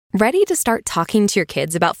Ready to start talking to your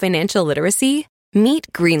kids about financial literacy?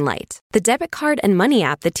 Meet Greenlight, the debit card and money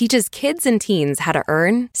app that teaches kids and teens how to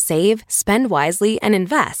earn, save, spend wisely, and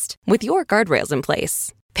invest with your guardrails in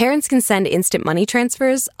place. Parents can send instant money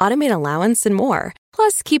transfers, automate allowance, and more.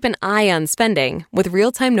 Plus, keep an eye on spending with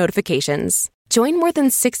real-time notifications. Join more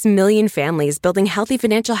than 6 million families building healthy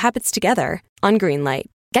financial habits together on Greenlight.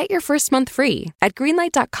 Get your first month free at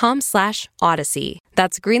greenlight.com/Odyssey.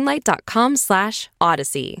 That's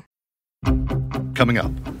greenlight.com/Odyssey. Coming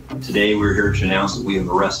up. Today we're here to announce that we have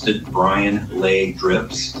arrested Brian Leigh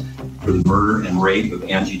Dripps for the murder and rape of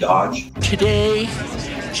Angie Dodge. Today,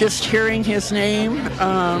 just hearing his name,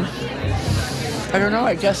 I don't know,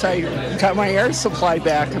 I guess I got my air supply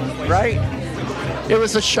back, right? It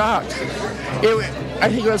was a shock. I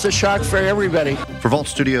think it was a shock for everybody. For Vault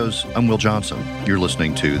Studios, I'm Will Johnson. You're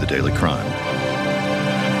listening to The Daily Crime.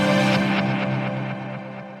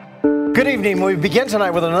 Good evening. We begin tonight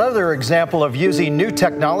with another example of using new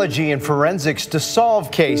technology and forensics to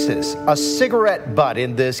solve cases. A cigarette butt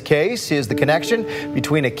in this case is the connection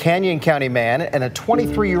between a Canyon County man and a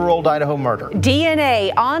 23-year-old Idaho murder.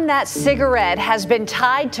 DNA on that cigarette has been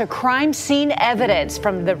tied to crime scene evidence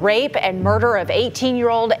from the rape and murder of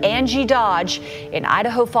 18-year-old Angie Dodge in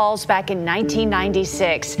Idaho Falls back in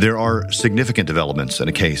 1996. There are significant developments in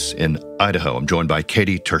a case in Idaho. I'm joined by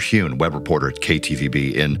Katie Terhune, web reporter at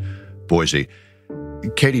KTVB in Boise.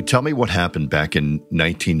 Katie, tell me what happened back in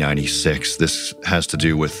 1996. This has to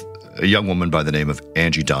do with a young woman by the name of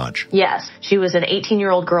Angie Dodge. Yes, she was an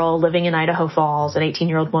 18-year-old girl living in Idaho Falls, an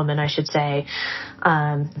 18-year-old woman, I should say.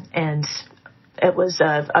 And it was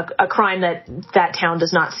a crime that town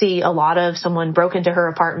does not see a lot of. Someone broke into her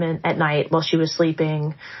apartment at night while she was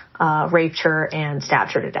sleeping, raped her and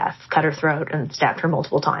stabbed her to death, cut her throat and stabbed her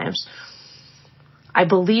multiple times. I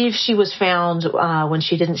believe she was found when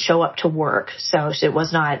she didn't show up to work, so it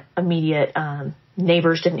was not immediate.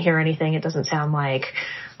 Neighbors didn't hear anything. It doesn't sound like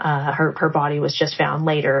her body was just found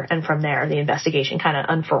later, and from there the investigation kind of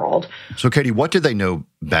unfurled. So, Katie, what did they know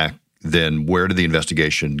back then? Where did the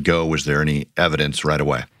investigation go? Was there any evidence right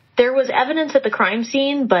away? There was evidence at the crime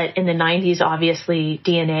scene, but in the 90s, obviously,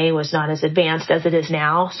 DNA was not as advanced as it is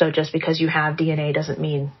now, so just because you have DNA doesn't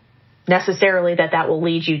mean necessarily that will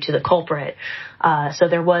lead you to the culprit. So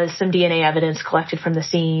there was some DNA evidence collected from the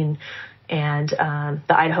scene, and the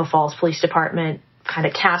Idaho Falls Police Department kind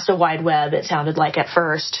of cast a wide web, it sounded like at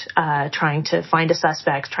first, trying to find a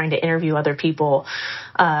suspect, trying to interview other people.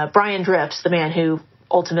 Brian Dripps, the man who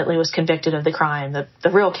ultimately was convicted of the crime, the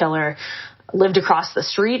real killer, lived across the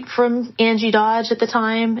street from Angie Dodge at the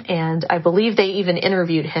time, and I believe they even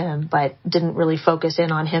interviewed him, but didn't really focus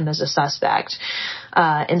in on him as a suspect.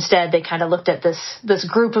 Instead, they kind of looked at this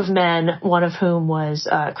group of men, one of whom was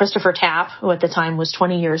Christopher Tapp, who at the time was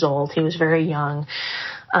 20 years old. He was very young,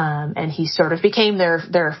 and he sort of became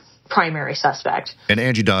their primary suspect. And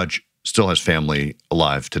Angie Dodge still has family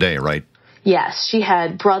alive today, right? Yes, she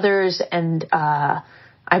had brothers, and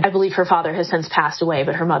I believe her father has since passed away,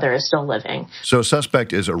 but her mother is still living. So a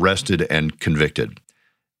suspect is arrested and convicted.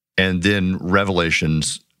 And then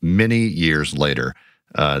revelations many years later.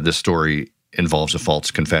 This story involves a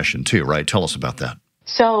false confession too, right? Tell us about that.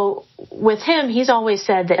 So with him, he's always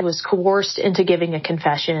said that he was coerced into giving a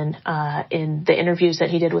confession in the interviews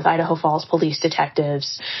that he did with Idaho Falls police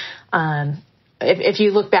detectives. If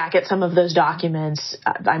you look back at some of those documents,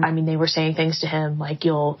 I mean, they were saying things to him like,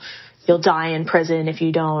 you'll die in prison if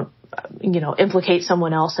you don't, implicate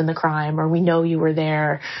someone else in the crime, or we know you were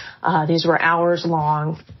there. These were hours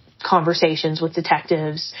long conversations with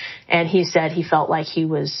detectives, and he said he felt like he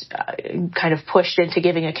was kind of pushed into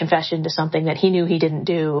giving a confession to something that he knew he didn't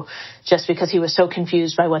do, just because he was so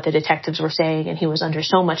confused by what the detectives were saying, and he was under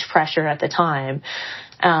so much pressure at the time.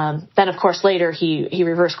 Then, of course, later he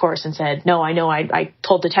reversed course and said, no, I know I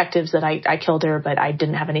told detectives that I killed her, but I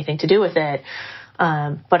didn't have anything to do with it.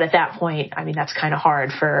 But at that point, I mean, that's kind of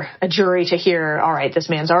hard for a jury to hear. All right, this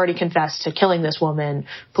man's already confessed to killing this woman.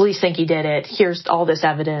 Police think he did it. Here's all this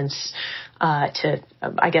evidence to,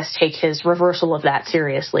 I guess, take his reversal of that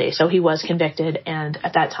seriously. So he was convicted, and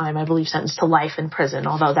at that time, I believe, sentenced to life in prison,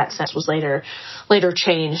 although that sentence was later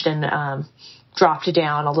changed and dropped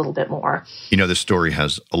down a little bit more. This story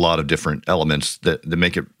has a lot of different elements that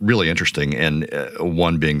make it really interesting, and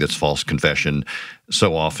one being this false confession.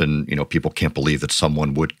 So often, people can't believe that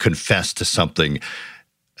someone would confess to something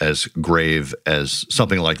as grave as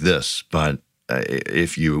something like this. But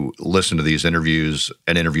if you listen to these interviews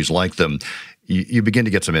and interviews like them, you begin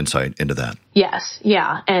to get some insight into that. Yes,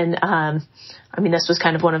 yeah. And this was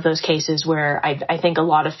kind of one of those cases where I think a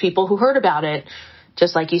lot of people who heard about it,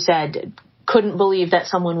 just like you said, couldn't believe that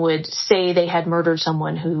someone would say they had murdered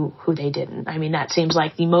someone who they didn't. I mean, that seems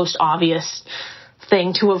like the most obvious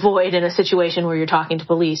thing to avoid in a situation where you're talking to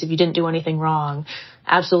police. If you didn't do anything wrong,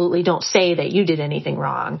 absolutely don't say that you did anything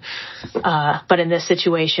wrong. But in this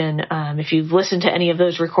situation, if you've listened to any of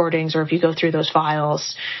those recordings or if you go through those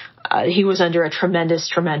files, he was under a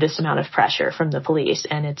tremendous amount of pressure from the police.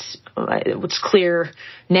 And it's clear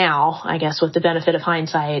now, I guess, with the benefit of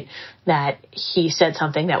hindsight, that he said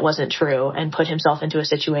something that wasn't true and put himself into a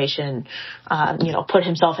situation, put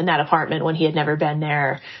himself in that apartment when he had never been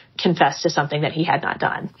there, confessed to something that he had not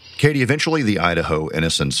done. Katie, eventually the Idaho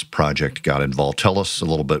Innocence Project got involved. Tell us a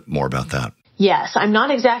little bit more about that. Yes, I'm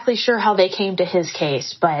not exactly sure how they came to his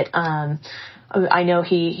case, but I know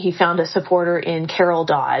he found a supporter in Carol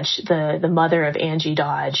Dodge, the mother of Angie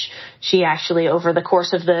Dodge. She actually, over the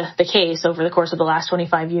course of the case, over the course of the last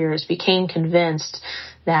 25 years, became convinced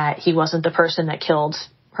that he wasn't the person that killed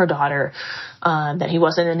her daughter, that he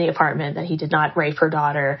wasn't in the apartment, that he did not rape her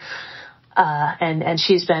daughter. And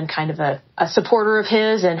she's been kind of a supporter of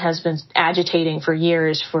his and has been agitating for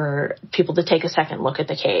years for people to take a second look at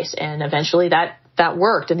the case. And eventually that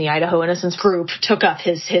worked, and the Idaho Innocence Group took up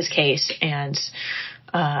his case and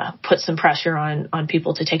put some pressure on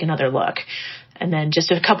people to take another look. And then just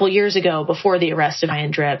a couple years ago, before the arrest of Brian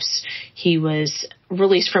Dripps, he was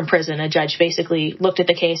released from prison. A judge basically looked at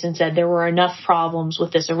the case and said there were enough problems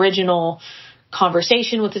with this original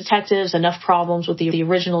conversation with detectives, enough problems with the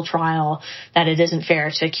original trial, that it isn't fair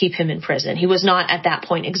to keep him in prison. He was not at that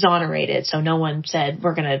point exonerated, so no one said,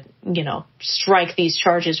 we're going to, strike these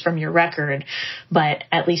charges from your record, but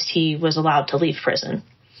at least he was allowed to leave prison.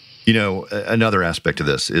 Another aspect of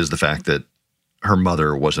this is the fact that her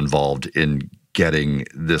mother was involved in getting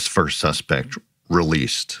this first suspect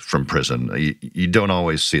released from prison. You don't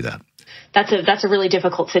always see that. That's a really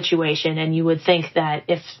difficult situation, and you would think that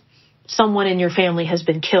if someone in your family has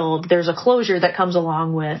been killed, there's a closure that comes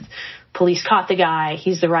along with police caught the guy,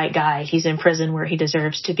 he's the right guy, he's in prison where he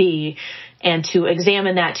deserves to be. And to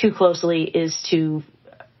examine that too closely is to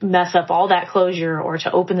mess up all that closure or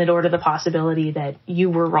to open the door to the possibility that you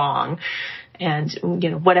were wrong. And,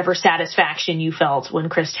 whatever satisfaction you felt when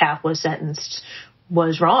Chris Tapp was sentenced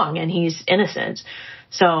was wrong and he's innocent.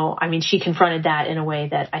 So, she confronted that in a way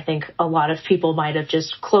that I think a lot of people might have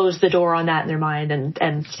just closed the door on that in their mind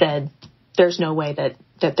and said, there's no way that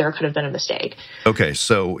there could have been a mistake. Okay,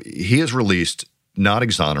 so he is released, not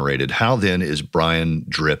exonerated. How then is Brian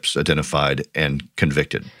Dripps identified and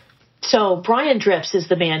convicted? So Brian Dripps is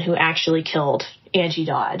the man who actually killed Angie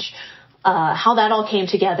Dodge. How that all came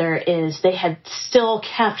together is they had still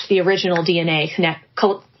kept the original DNA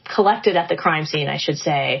collected at the crime scene, I should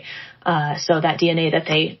say. So that DNA that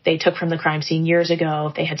they took from the crime scene years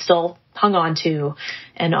ago, they had still hung on to.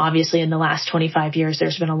 And obviously in the last 25 years,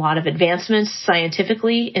 there's been a lot of advancements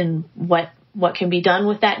scientifically in what can be done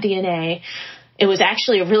with that DNA. It was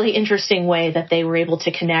actually a really interesting way that they were able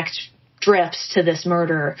to connect Dripps to this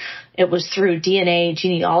murder. It was through DNA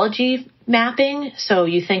genealogy mapping. So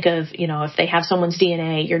you think of, if they have someone's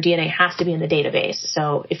DNA, your DNA has to be in the database.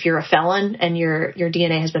 So if you're a felon and your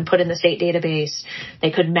DNA has been put in the state database,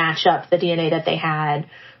 they could match up the DNA that they had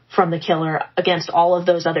from the killer against all of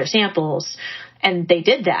those other samples. And they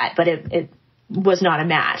did that, but it was not a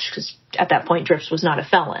match because at that point Dripps was not a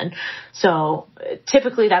felon. So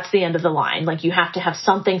typically that's the end of the line. Like you have to have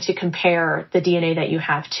something to compare the DNA that you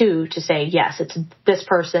have to say, yes, it's this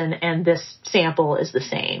person and this sample is the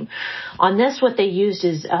same. On this, what they used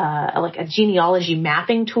is like a genealogy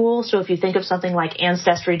mapping tool. So if you think of something like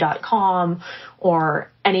Ancestry.com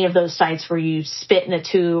or any of those sites where you spit in a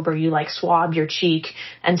tube or you swab your cheek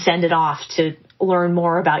and send it off to learn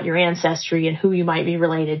more about your ancestry and who you might be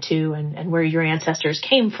related to and where your ancestors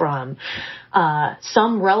came from.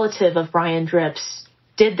 Some relative of Brian Dripps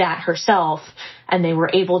did that herself, and they were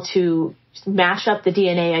able to match up the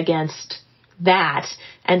DNA against that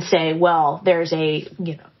and say, well, there's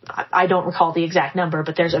I don't recall the exact number,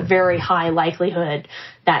 but there's a very high likelihood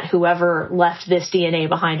that whoever left this DNA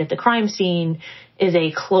behind at the crime scene is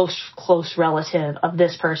a close relative of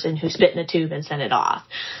this person who spit in a tube and sent it off.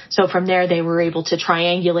 So from there, they were able to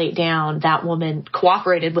triangulate down. That woman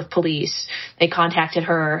cooperated with police. They contacted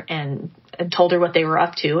her and told her what they were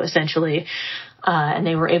up to, essentially. And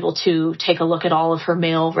they were able to take a look at all of her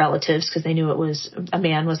male relatives because they knew a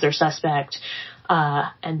man was their suspect.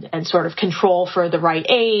 And sort of control for the right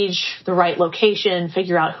age, the right location,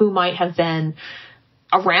 figure out who might have been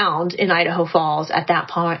around in Idaho Falls at that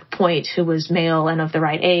point who was male and of the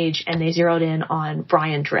right age, and they zeroed in on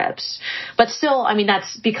Brian Dripps. But still, I mean,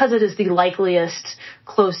 that's because it is the likeliest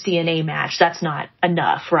close DNA match. That's not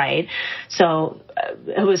enough, right? So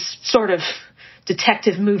it was sort of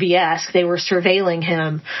detective movie-esque. They were surveilling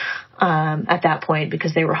him at that point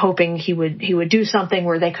because they were hoping he would do something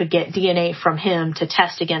where they could get DNA from him to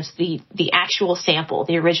test against the actual sample,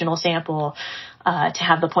 the original sample, to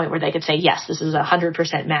have the point where they could say, yes, this is a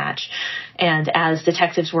 100% match. And as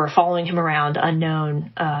detectives were following him around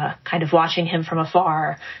unknown, kind of watching him from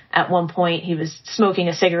afar, at one point he was smoking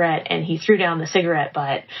a cigarette and he threw down the cigarette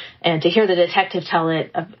butt. And to hear the detective tell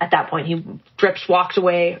it, at that point, Dripps walked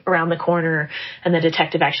away around the corner, and the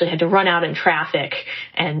detective actually had to run out in traffic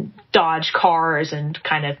and dodge cars and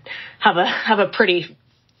kind of have a pretty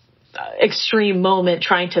extreme moment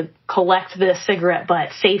trying to collect this cigarette butt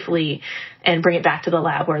safely and bring it back to the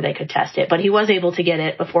lab where they could test it. But he was able to get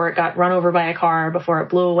it before it got run over by a car, before it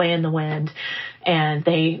blew away in the wind, and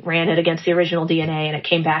they ran it against the original DNA, and it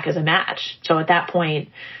came back as a match. So at that point,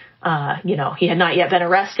 he had not yet been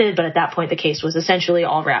arrested, but at that point the case was essentially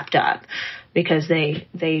all wrapped up because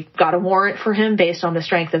they got a warrant for him based on the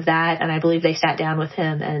strength of that, and I believe they sat down with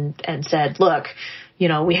him and said, look,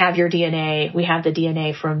 we have your DNA. We have the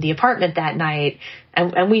DNA from the apartment that night,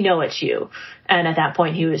 and we know it's you. And at that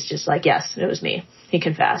point, he was just like, yes, it was me. He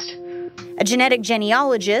confessed. A genetic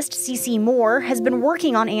genealogist, CeCe Moore, has been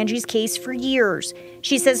working on Angie's case for years.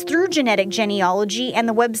 She says through genetic genealogy and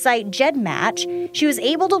the website GEDmatch, she was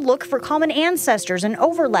able to look for common ancestors and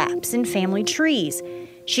overlaps in family trees.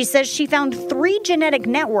 She says she found 3 genetic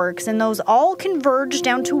networks, and those all converged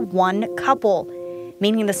down to one couple,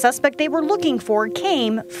 meaning the suspect they were looking for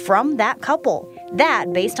came from that couple.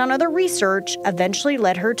 That, based on other research, eventually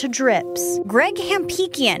led her to Dripps. Greg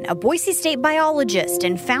Hampikian, a Boise State biologist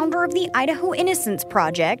and founder of the Idaho Innocence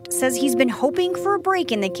Project, says he's been hoping for a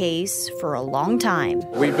break in the case for a long time.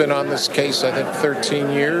 We've been on this case, I think, 13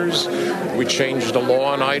 years. We changed the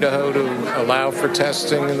law in Idaho to allow for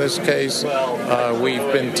testing in this case.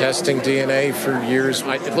 We've been testing DNA for years.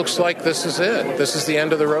 It looks like this is it. This is the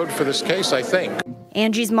end of the road for this case, I think.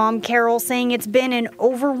 Angie's mom, Carol, saying it's been an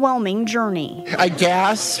overwhelming journey. I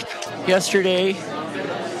gasped yesterday.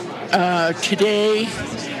 Today,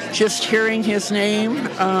 just hearing his name,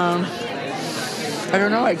 I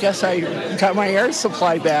don't know, I guess I got my air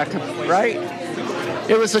supply back, right?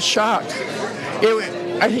 It was a shock.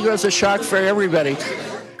 I think it was a shock for everybody.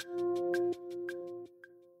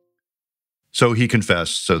 So he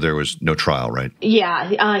confessed, so there was no trial, right?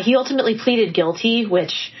 Yeah, he ultimately pleaded guilty,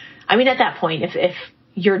 which, I mean, at that point, if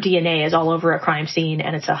your DNA is all over a crime scene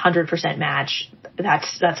and it's a 100% match,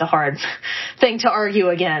 that's a hard thing to argue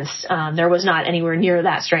against. There was not anywhere near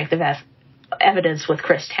that strength of evidence with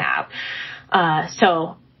Chris Tapp.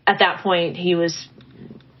 So at that point, he was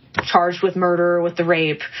charged with murder, with the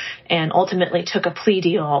rape, and ultimately took a plea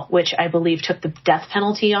deal, which I believe took the death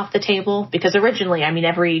penalty off the table. Because originally, I mean,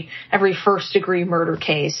 every first-degree murder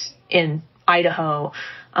case in Idaho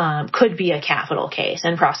could be a capital case,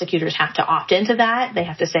 and prosecutors have to opt into that. They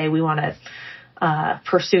have to say, we want to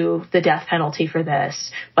pursue the death penalty for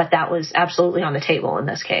this, but that was absolutely on the table in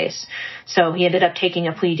this case. So he ended up taking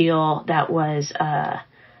a plea deal that was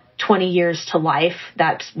 20 years to life.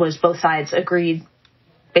 That was both sides agreed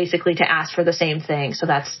basically to ask for the same thing. So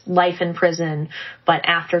that's life in prison, but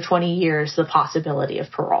after 20 years, the possibility of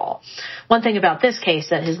parole. One thing about this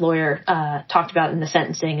case that his lawyer talked about in the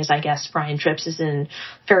sentencing is, I guess, Brian Dripps is in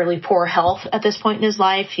fairly poor health at this point in his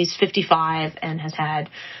life. He's 55 and has had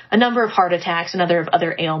a number of heart attacks and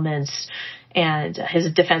other ailments. And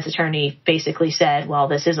his defense attorney basically said, well,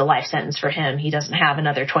 this is a life sentence for him. He doesn't have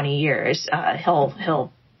another 20 years.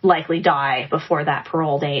 He'll likely die before that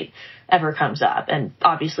parole date ever comes up. And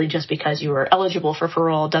obviously, just because you were eligible for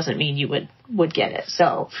parole doesn't mean you would get it.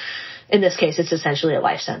 So in this case, it's essentially a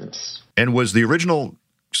life sentence. And was the original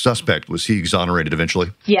suspect, was he exonerated eventually?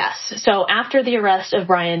 Yes. So after the arrest of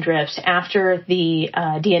Brian Dripps, after the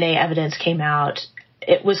DNA evidence came out,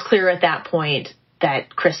 it was clear at that point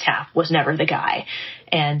that Chris Tapp was never the guy.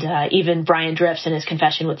 And even Brian Dripps in his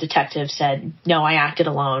confession with detectives said, no, I acted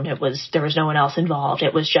alone. There was no one else involved.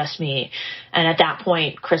 It was just me. And at that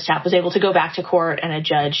point, Chris Tapp was able to go back to court, and a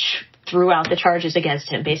judge threw out the charges against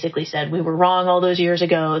him, basically said, we were wrong all those years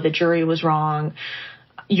ago. The jury was wrong.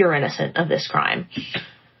 You're innocent of this crime.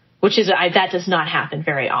 Which is, that does not happen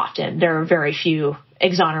very often. There are very few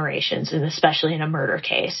exonerations, and especially in a murder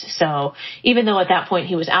case. So even though at that point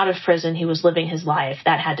he was out of prison, he was living his life,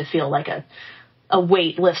 that had to feel like a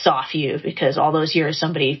weight lifts off you, because all those years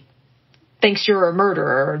somebody thinks you're a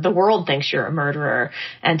murderer, the world thinks you're a murderer,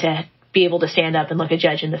 and to be able to stand up and look a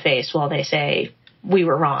judge in the face while they say, we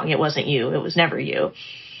were wrong, it wasn't you, it was never you,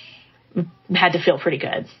 had to feel pretty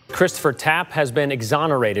good. Christopher Tapp has been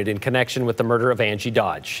exonerated in connection with the murder of Angie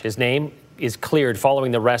Dodge. His name is cleared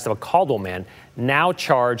following the arrest of a Caldwell man now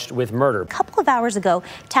charged with murder. A couple of hours ago,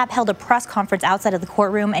 Tapp held a press conference outside of the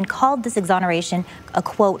courtroom and called this exoneration a,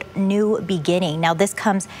 quote, new beginning. Now, this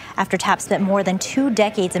comes after Tapp spent more than 2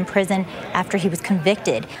 decades in prison after he was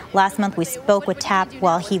convicted. Last month, we spoke with Tapp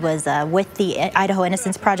while he was with the Idaho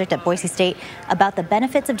Innocence Project at Boise State about the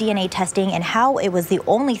benefits of DNA testing and how it was the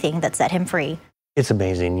only thing that set him free. It's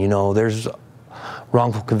amazing. You know, there's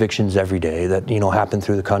wrongful convictions every day that, you know, happen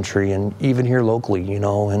through the country and even here locally, you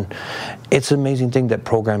know, and it's an amazing thing that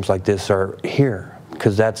programs like this are here,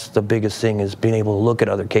 because that's the biggest thing, is being able to look at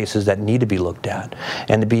other cases that need to be looked at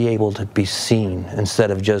and to be able to be seen instead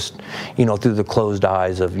of just, you know, through the closed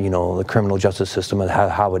eyes of, you know, the criminal justice system and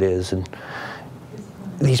how it is. And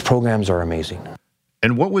these programs are amazing.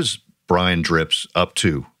 And what was Brian Dripps up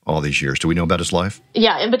to all these years? Do we know about his life?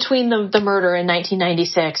 Yeah, in between the murder in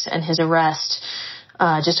 1996 and his arrest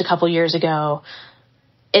just a couple years ago,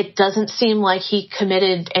 it doesn't seem like he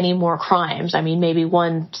committed any more crimes. I mean, maybe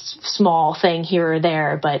one small thing here or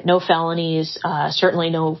there, but no felonies, certainly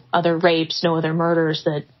no other rapes, no other murders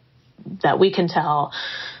that we can tell.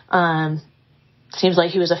 Seems like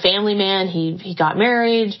he was a family man. He got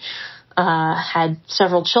married, had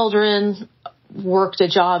several children, worked a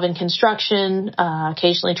job in construction,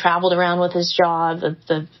 occasionally traveled around with his job.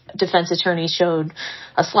 The defense attorney showed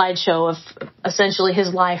a slideshow of essentially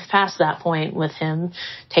his life past that point, with him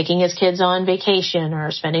taking his kids on vacation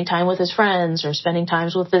or spending time with his friends or spending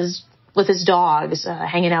times with his dogs,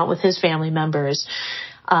 hanging out with his family members.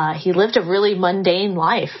 He lived a really mundane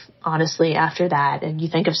life, honestly, after that. And you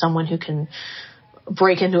think of someone who can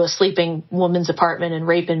break into a sleeping woman's apartment and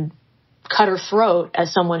rape and cut her throat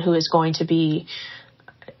as someone who is going to be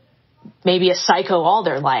maybe a psycho all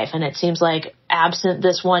their life. And it seems like, absent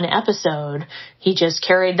this one episode, he just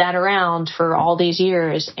carried that around for all these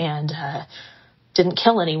years and didn't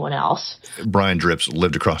kill anyone else. Brian Dripps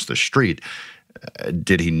lived across the street.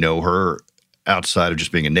 Did he know her outside of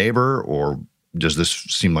just being a neighbor, or does this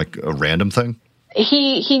seem like a random thing?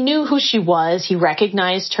 He knew who she was. He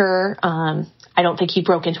recognized her. I don't think he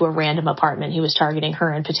broke into a random apartment. He was targeting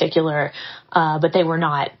her in particular, but they were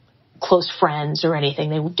not close friends or anything.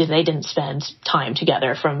 They didn't spend time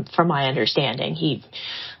together, from my understanding. He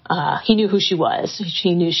knew who she was.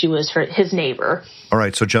 He knew she was his neighbor. All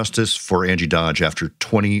right, so justice for Angie Dodge after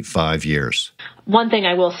 25 years. One thing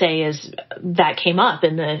I will say is that came up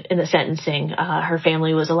in the sentencing. Her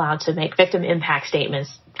family was allowed to make victim impact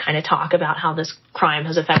statements, kind of talk about how this crime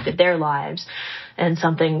has affected their lives. And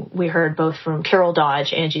something we heard both from Carol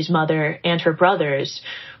Dodge, Angie's mother, and her brothers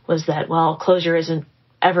was that, well, closure isn't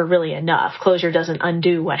ever really enough. Closure doesn't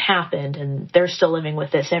undo what happened, and they're still living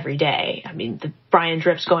with this every day. I mean, Brian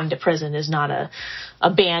Dripps going to prison is not a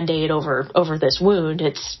Band-Aid over this wound.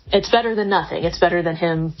 It's better than nothing. It's better than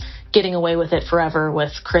him getting away with it forever,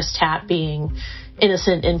 with Chris Tapp being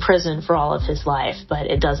innocent in prison for all of his life, but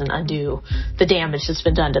it doesn't undo the damage that's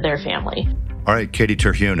been done to their family. All right, Katie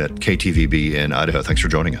Terhune at KTVB in Idaho, thanks for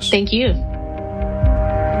joining us. Thank you.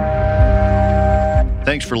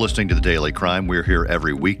 Thanks for listening to The Daily Crime. We're here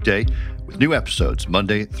every weekday with new episodes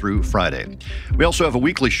Monday through Friday. We also have a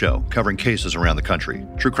weekly show covering cases around the country,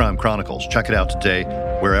 True Crime Chronicles. Check it out today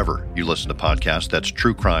wherever you listen to podcasts. That's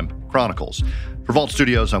True Crime Chronicles. For Vault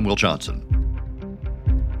Studios, I'm Will Johnson.